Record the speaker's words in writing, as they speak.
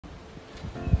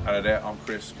Hello there, I'm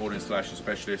Chris, Boiler Installation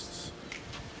Specialists.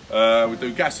 We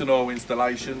do gas and oil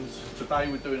installations.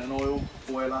 Today we're doing an oil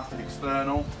boiler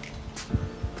external.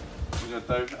 We're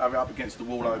going to have it up against the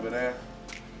wall over there.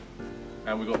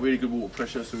 And we've got really good water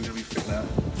pressure, so we're going to be fitting an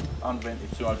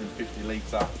unvented 250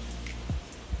 litre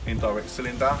indirect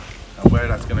cylinder. And where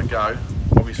that's going to go,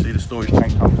 obviously the storage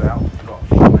tank comes out.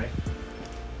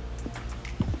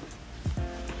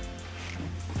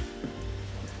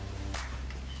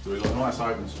 So we've got a nice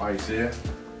open space here.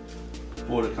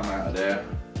 Water come out of there,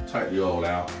 take the oil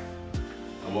out,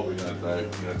 and what we're going to do,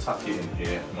 we're going to tuck it in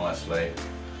here nicely.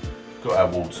 Got our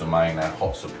water main, our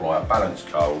hot supply, balanced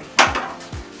cold,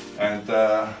 and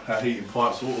our heating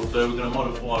pipes. So what we'll do, we're going to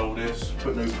modify all this,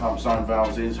 put new pump zone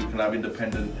valves in so we can have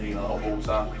independent heating and hot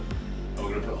water. And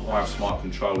we're going to put Hive Smart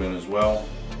Control in as well.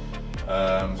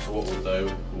 So what we'll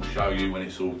do, we'll show you when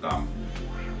it's all done.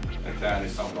 Okay, and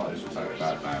something like this will take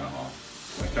about a day and a half.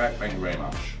 Okay, thank you very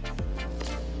much.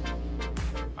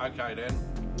 Okay then,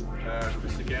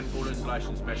 Chris again, Boiler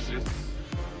Installation Specialists.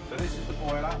 So this is the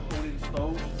boiler, all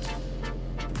installed.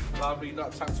 Lovely,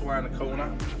 not tucked away in the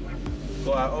corner.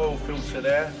 Got our oil filter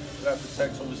there, that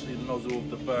protects obviously the nozzle of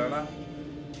the burner.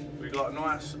 We've got a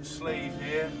nice sleeve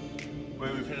here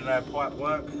where we've hidden our pipe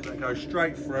work that goes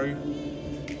straight through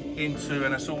into,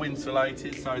 and it's all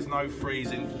insulated, so there's no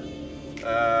freezing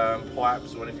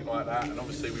pipes or anything like that. And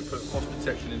obviously we put frost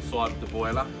protection inside of the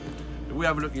boiler. If we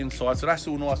have a look inside, so that's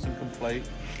all nice and complete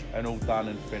and all done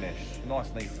and finished.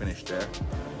 Nice neat finish there.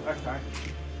 Okay,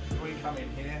 we come in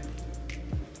here.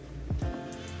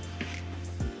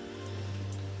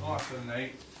 Nice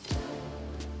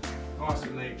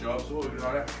and neat job. So what we've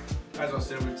done, as I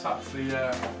said, we've tucked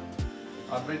the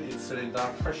unvented cylinder,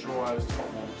 pressurised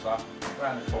hot water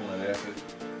around the corner there. So it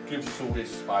gives us all this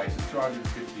space. It's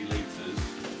 250 litres.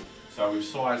 So we've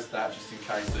sized that just in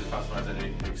case the customer has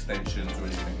any extensions or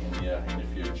anything in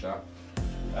the future.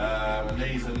 And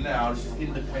these are now just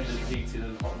independent heating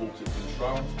and hot water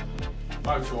controlled.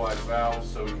 Motorised valves,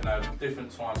 so we can have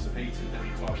different types of heating,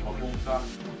 different types of hot water.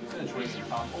 Central heating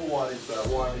pump, all wired into our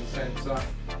wiring sensor.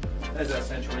 There's our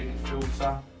central heating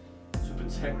filter to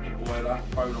protect the boiler,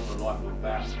 prolong the life of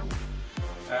that.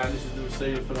 And this is the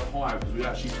receiver for the Hive, because we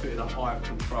actually fitted a Hive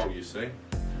control, you see.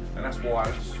 And that's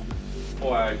wireless.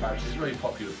 Batteries, very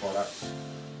popular products,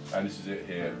 and this is it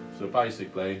here. So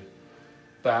basically,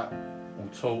 that will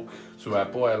talk to our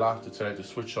boiler to tell it to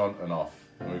switch on and off.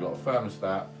 And we've got a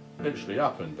thermostat, literally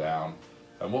up and down.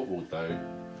 And what we'll do,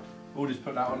 we'll just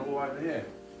put that on all over here.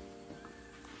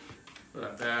 Put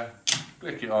that there,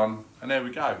 click it on, and there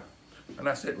we go. And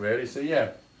that's it really. So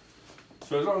yeah.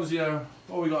 So as long as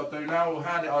all we got to do now, we'll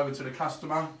hand it over to the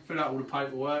customer, fill out all the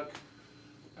paperwork,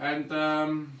 and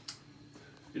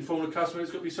inform the customer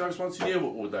it's got to be serviced once a year.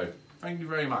 What we'll do. Thank you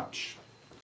very much.